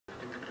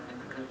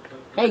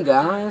Hey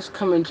guys,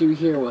 coming to you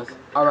here with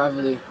a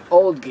relatively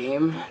old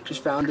game.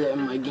 Just found it in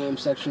my game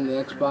section of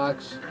the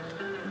Xbox.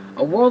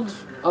 A World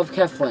of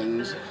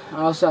Keflings.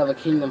 I also have a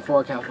Kingdom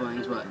 4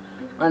 Keflings, but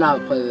right now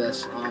I'll play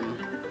this.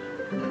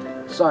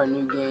 Sorry,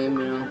 new game,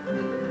 you know.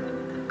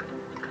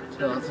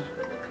 So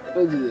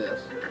we'll do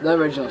this. The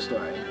original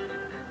story.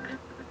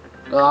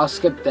 Well, I'll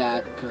skip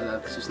that because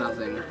that's just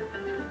nothing.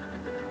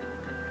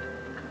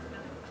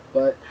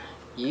 But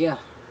yeah,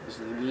 this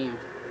is the game.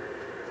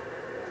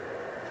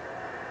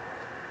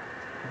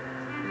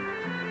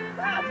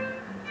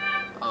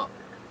 Oh,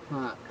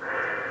 huh.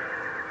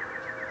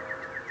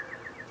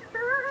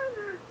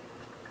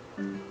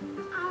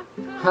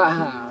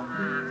 Haha.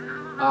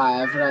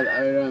 I forgot. I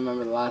don't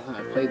remember the last time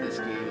I played this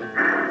game.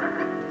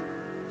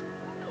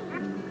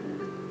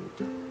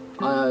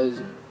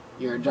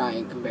 You're a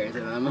giant compared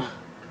to them.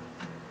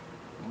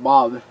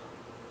 Bob.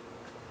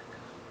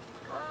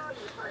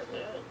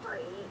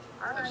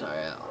 I'm sorry.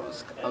 I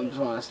just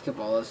want to skip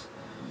all this.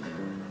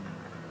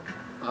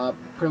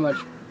 Pretty much,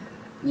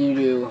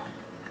 you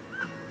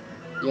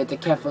get the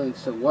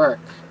Keflings to work.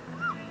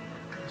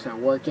 Start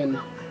working.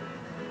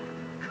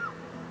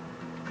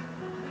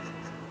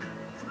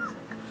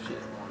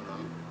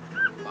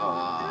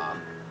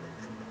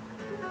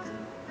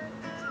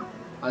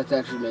 I have to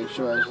actually make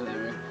sure.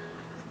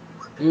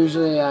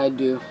 Usually I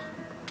do.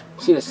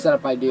 See the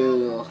setup I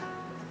do.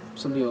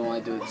 Some people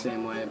might do it the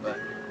same way, but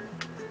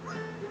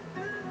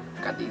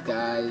got these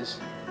guys.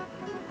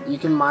 You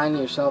can mine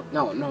yourself.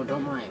 No,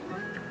 don't mine.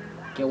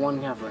 Get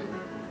one Kefling.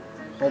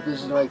 Hope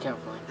this is the right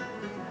Kefling.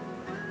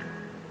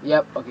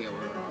 Yep. Okay, we're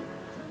wrong.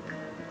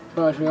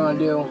 Pretty much what you want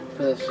to do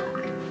for this.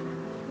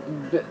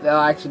 They'll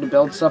actually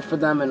build stuff for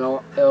them, and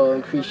it'll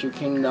increase your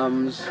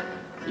kingdoms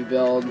you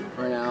build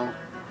for now.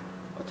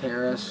 A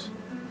terrace.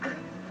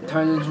 It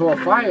turns into a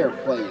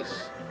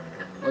fireplace.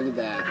 Look at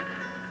that.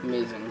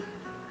 Amazing.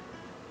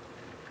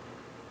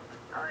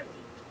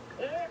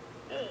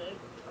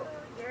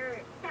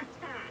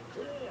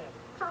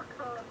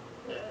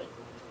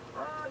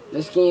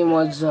 This game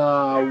was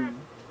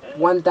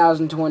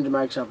 1,200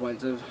 Microsoft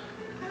points. I've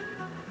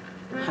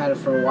had it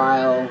for a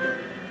while.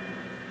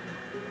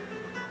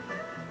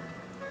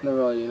 Never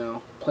really,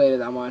 played it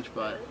that much,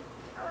 but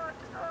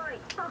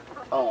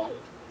oh,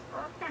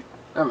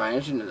 never mind. I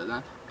shouldn't have done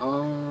that.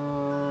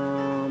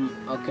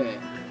 Okay.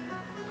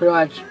 Pretty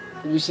much,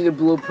 you see the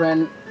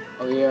blueprint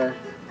over here.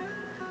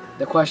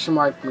 The question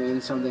mark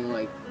means something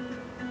like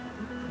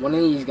one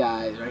of these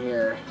guys right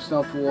here: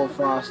 Snowfool,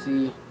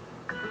 Frosty,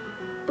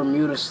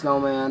 Bermuda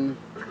Snowman.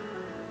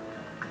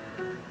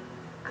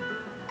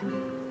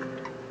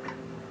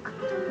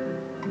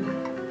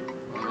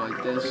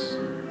 Like this.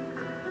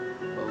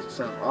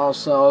 Stuff.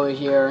 Also over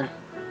here.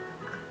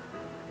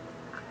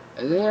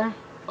 Is it here?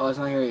 Oh, it's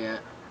not here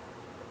yet.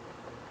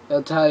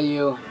 It'll tell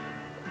you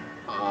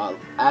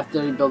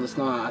after you build the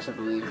snow house, I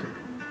believe.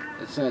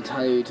 It's gonna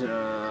tell you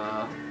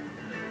to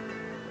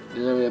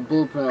there's already a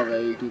blueprint over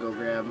there you can go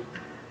grab.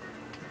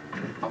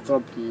 I'll throw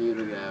up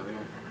Bermuda guy over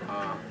here.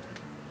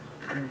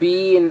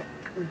 B and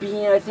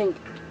I think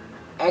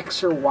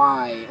X or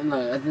Y.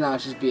 No,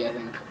 it's just B. I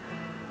think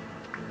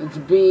it's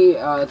B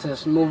to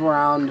just move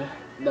around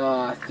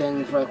the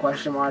thing for the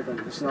question mark,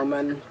 like the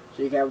snowman,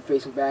 so you can have it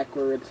facing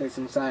backwards,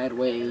 facing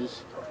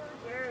sideways.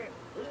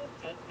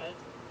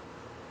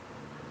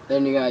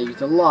 Then you gotta use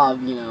the love,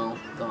 the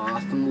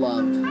awesome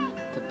love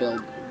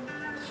to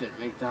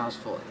make the house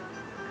fully.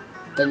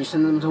 Then you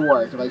send them to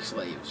work like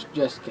slaves.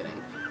 Just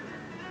kidding.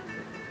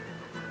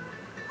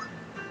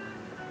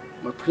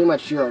 But pretty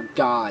much you're a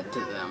god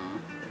to them.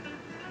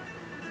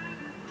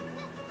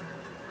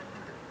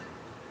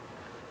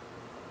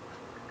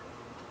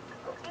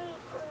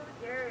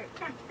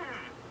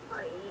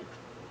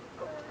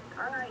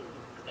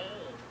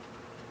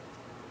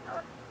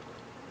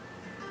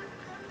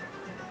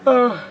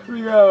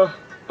 We had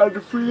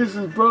to freeze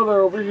his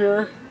brother over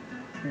here,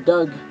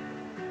 Doug.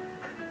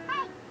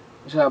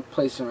 Just have a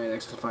place him right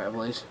next to the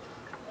fireplace.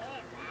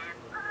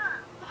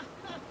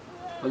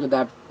 Look at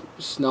that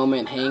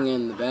snowman hanging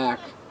in the back.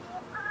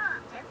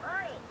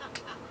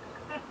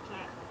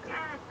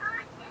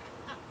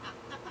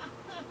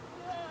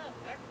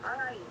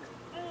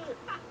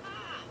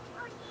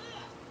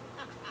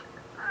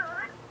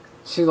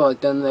 See, like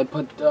then they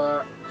put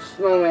the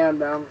snowman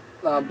down,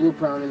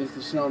 blueprint underneath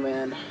the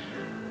snowman.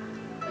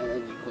 And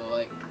then you go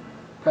like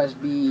press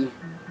B.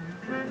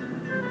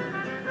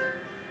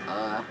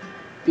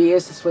 B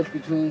is to switch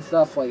between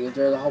stuff. Like if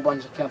there's a whole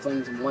bunch of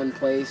Keflings in one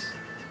place,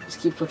 just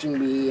keep switching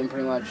B and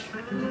pretty much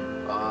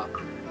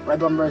right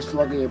bumper is to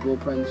look at your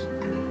blueprints.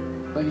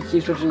 But if you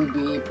keep switching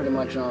B, pretty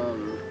much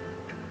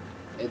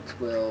it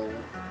will.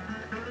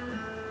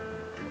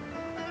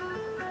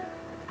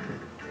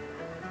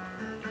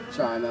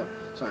 Sorry, I'm not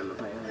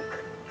playing.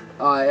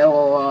 It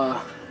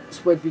will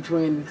switch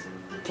between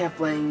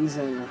Keflings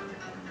and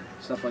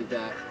stuff like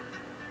that.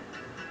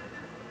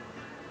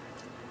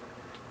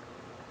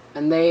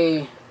 And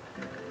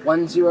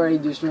once you already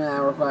do something that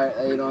require,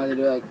 you don't have to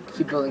do, like,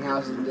 keep building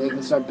houses, they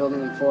can start building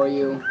them for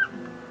you.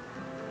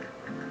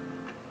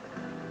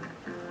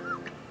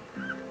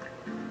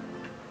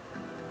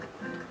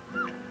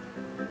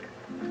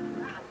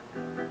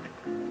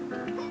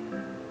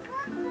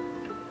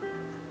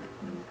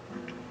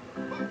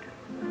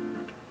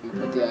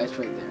 ice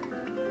right there.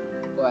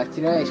 Go back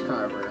to the ice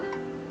carver.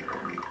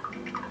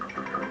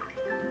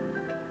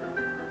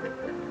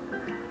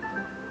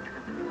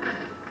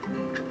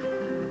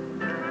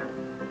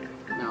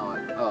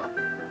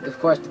 Of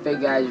course, the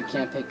big guys you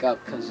can't pick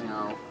up because, you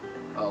know,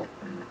 oh,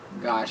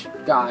 gosh,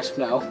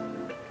 no.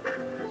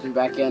 Zoom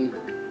back in.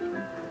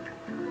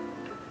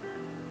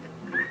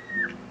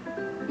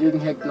 You can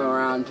kick them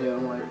around too,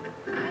 like,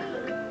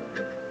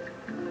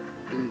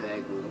 in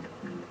bag glue.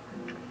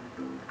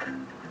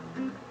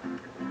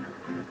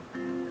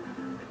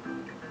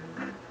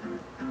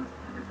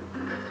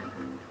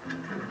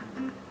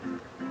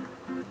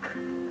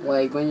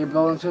 Like, when you're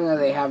building something that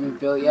they haven't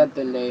built yet,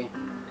 then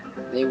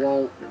they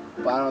won't.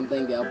 But I don't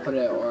think they'll put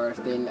it, or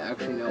if they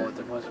actually know what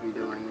they're supposed to be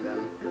doing,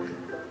 then.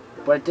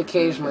 But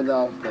occasionally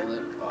they'll build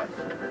it. But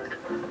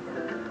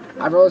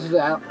I realized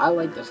that I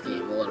like this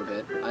game a little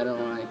bit. I don't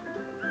know why.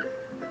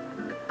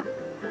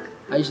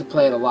 I used to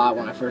play it a lot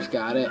when I first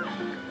got it.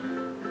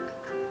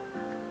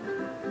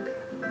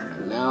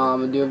 And now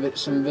I'm gonna do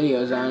some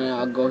videos on it.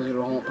 I'll go through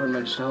the whole, pretty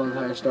much the whole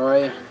entire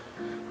story.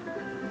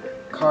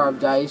 Carve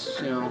dice,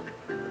 you know,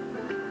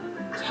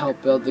 to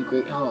help build the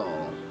Great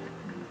Hall.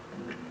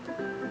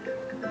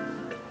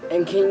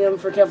 In Kingdom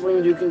for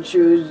Keflings, you can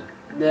choose.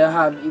 They'll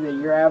have either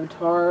your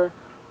avatar,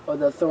 or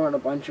they'll throw in a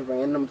bunch of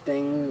random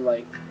things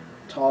like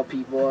tall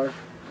people, or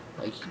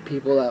like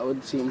people that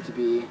would seem to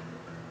be,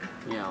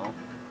 you know,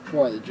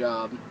 for the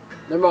job.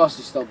 They're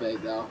mostly still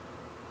big though.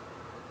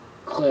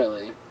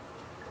 Clearly.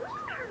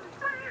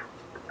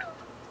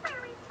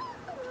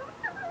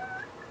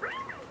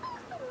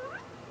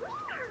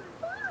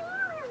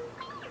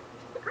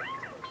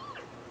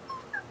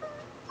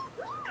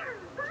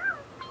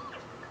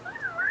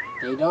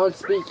 They don't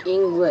speak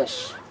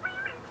English.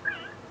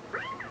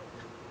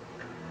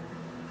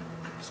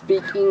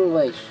 Speak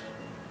English.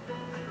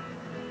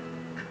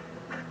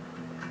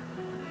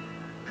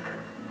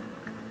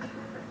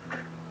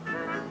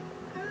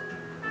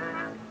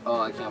 Oh,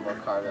 I can't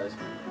work carvers.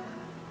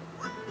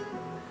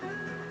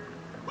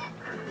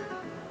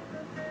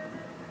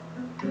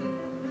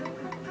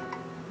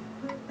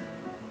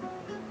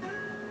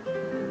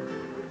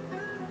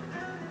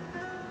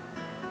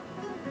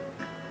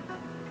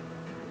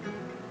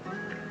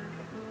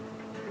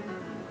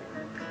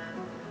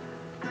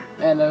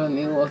 And another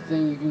neat little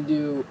thing you can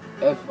do,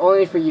 if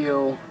only for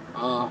you,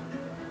 oh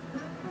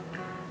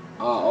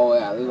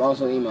yeah, there's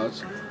also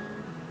emotes.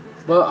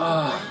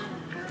 But,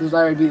 since I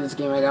already beat this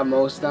game, I got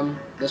most of them.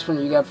 This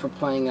one you get for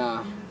playing,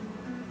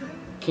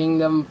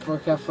 Kingdom for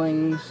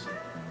Keflings.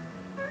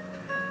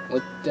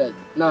 With the,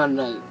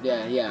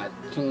 yeah,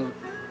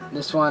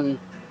 this one,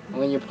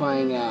 when you're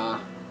playing, when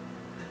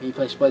you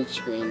play split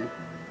screen,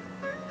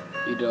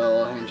 you do a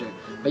little handshake.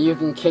 But you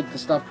can kick the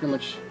stuff pretty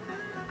much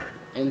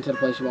into the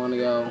place you want to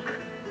go.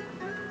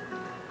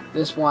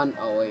 This one,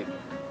 oh wait,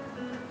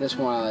 this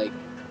one I like.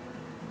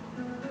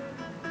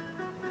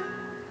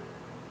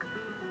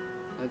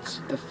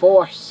 It's the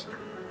Force.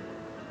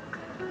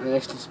 And the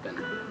next to spin.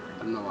 I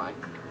don't know why.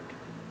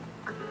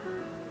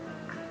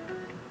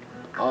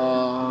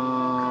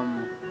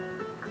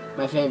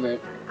 My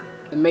favorite,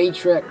 the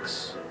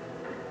Matrix.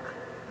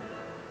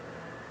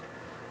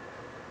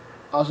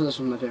 Also, this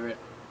one's my favorite.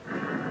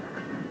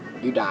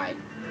 You die.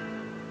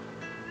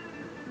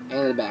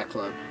 And the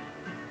backflip.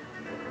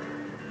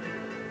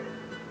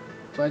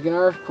 It's like an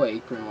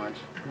earthquake, pretty much.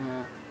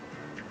 Yeah.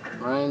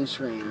 Ryan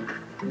Scream.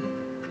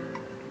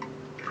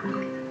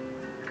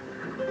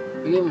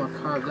 We need more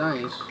carved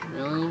ice.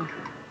 Really?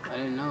 I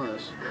didn't know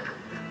this.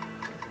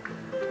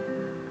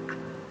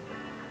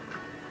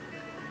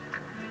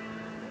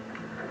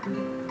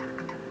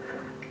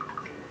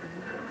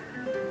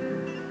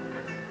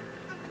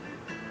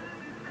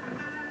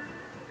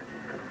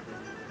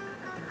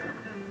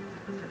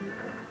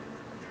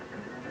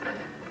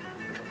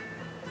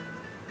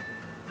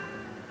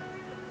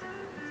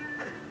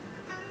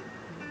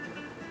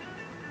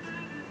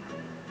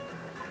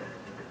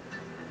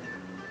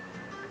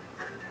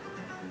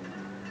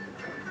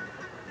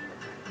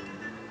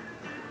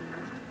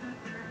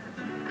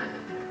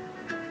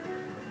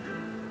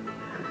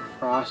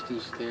 Frosty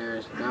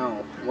stairs.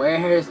 No.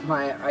 Where's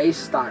my ice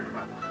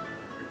stockpile?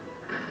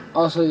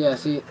 Also, yeah,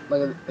 see,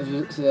 like, if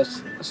you see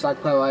this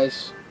stockpile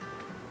ice,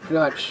 pretty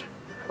much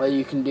what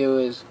you can do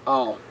is,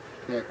 oh,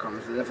 here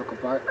comes the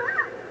difficult part.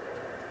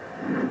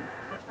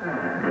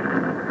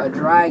 A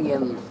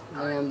dragon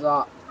lands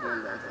off.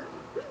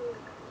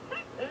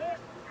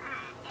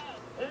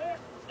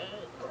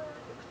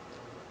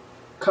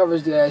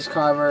 Covers the ice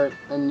carver,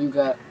 and you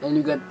got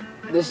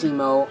this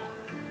emote.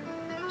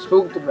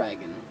 Spook the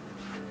dragon.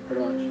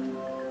 Pretty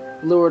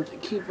much. Lure,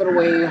 keep it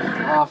away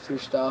off your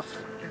stuff.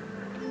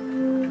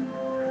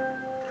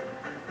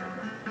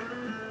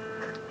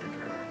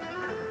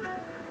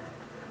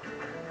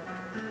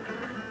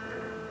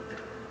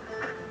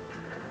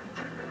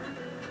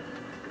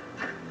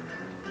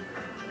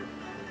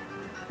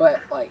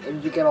 But like,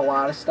 if you get a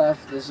lot of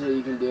stuff, this is what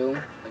you can do.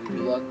 Like, if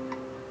you look,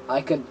 I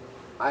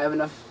have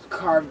enough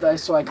carved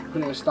ice so I can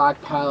put in a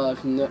stockpile.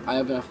 I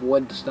have enough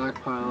wood to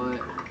stockpile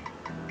it.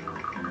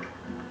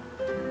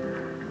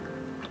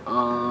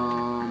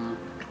 I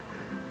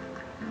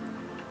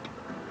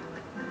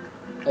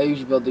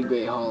usually build the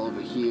Great Hall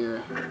over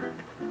here.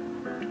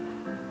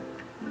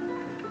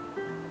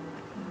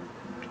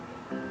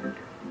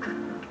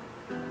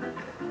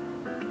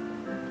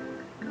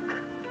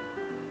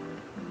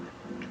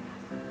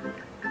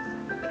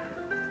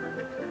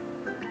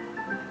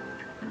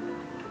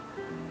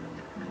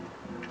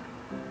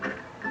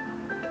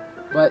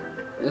 But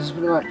this is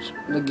pretty much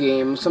the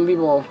game. Some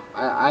people,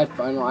 I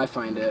know I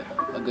find it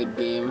a good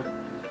game.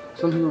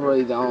 Some people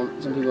really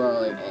don't. Some people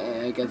are like,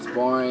 it gets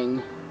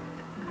boring.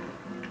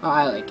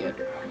 I like it.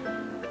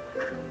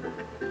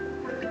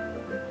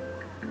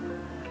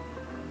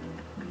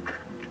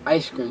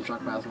 Ice cream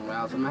truck passing by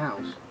outside my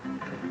house.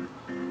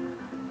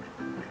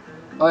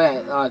 Oh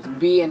yeah, it's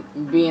B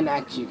and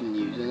X you can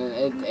use, and then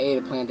it's A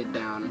to plant it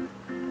down.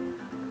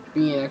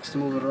 B and X to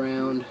move it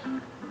around.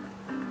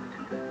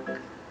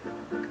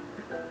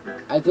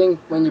 I think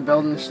when you're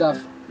building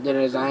stuff, the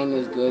design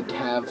is good to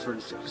have for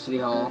City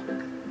Hall.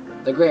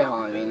 The Great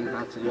Hall, I mean,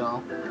 not City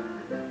Hall.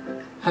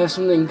 Have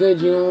something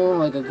good, you know,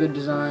 like a good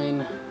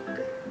design.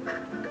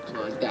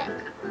 So like that.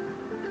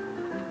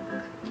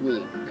 Give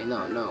me,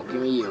 no,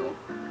 give me you.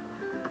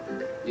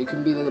 You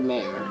can be the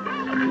mayor.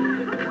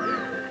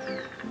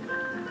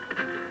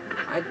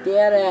 I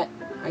did it!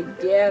 I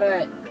did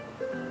it!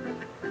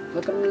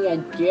 Look at me, I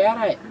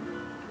did it!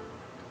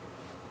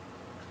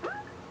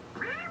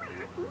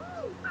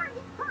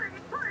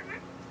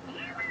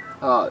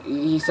 Oh,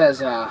 he says,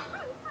 there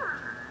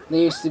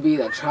used to be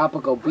the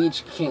tropical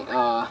beach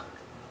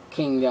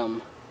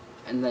kingdom,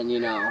 and then, you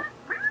know,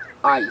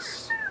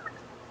 ice.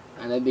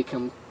 And they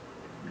become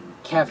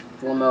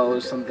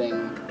Keflings,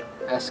 something,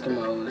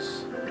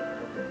 Eskimos.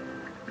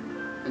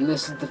 And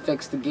this is to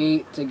fix the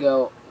gate to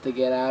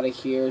get out of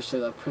here so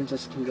the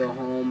princess can go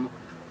home.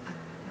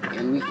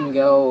 And we can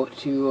go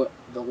to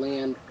the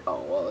land,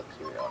 oh, well, let's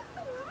see,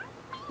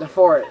 the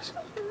forest.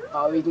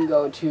 We can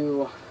go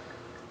to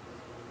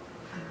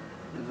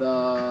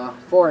the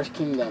Forest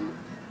Kingdom.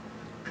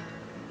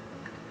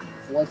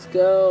 Let's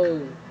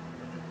go.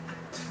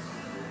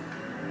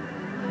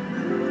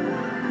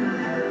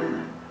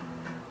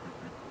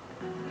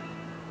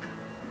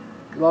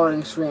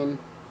 Loading screen.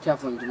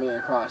 Kefling to me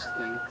across the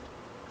thing.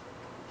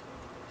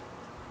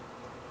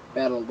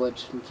 Battle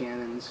blitz from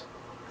cannons.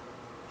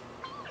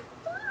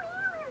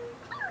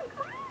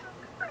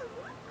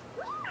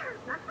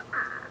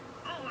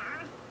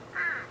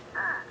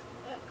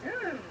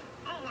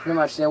 Pretty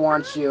much they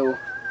want you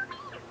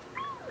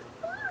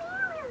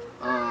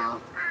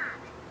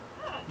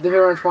they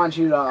very much want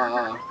you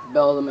to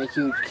build them a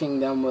huge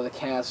kingdom with a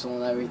castle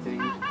and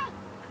everything.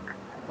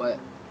 But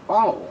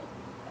oh,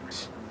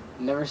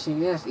 never seen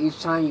this.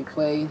 Each time you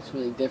play it's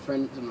really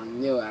different,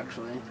 something new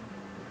actually.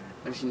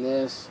 Never seen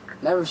this.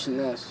 Never seen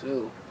this.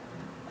 Ooh.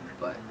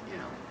 But, you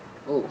know.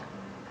 Ooh.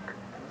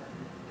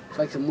 It's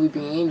like some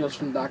weeping angels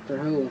from Doctor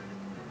Who.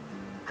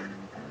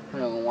 I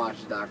don't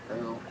watch Doctor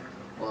Who.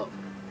 Well,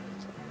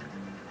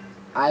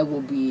 I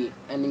will be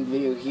ending the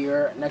video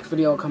here. Next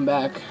video will come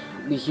back.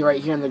 Be here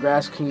right here in the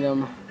Grass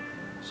Kingdom.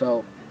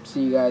 So,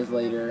 see you guys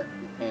later.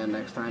 And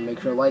next time, make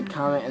sure to like,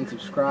 comment, and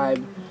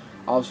subscribe.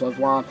 Also, if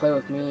you want to play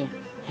with me,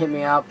 hit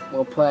me up.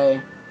 We'll play.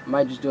 I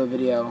might just do a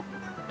video.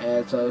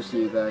 And so,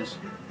 see you guys.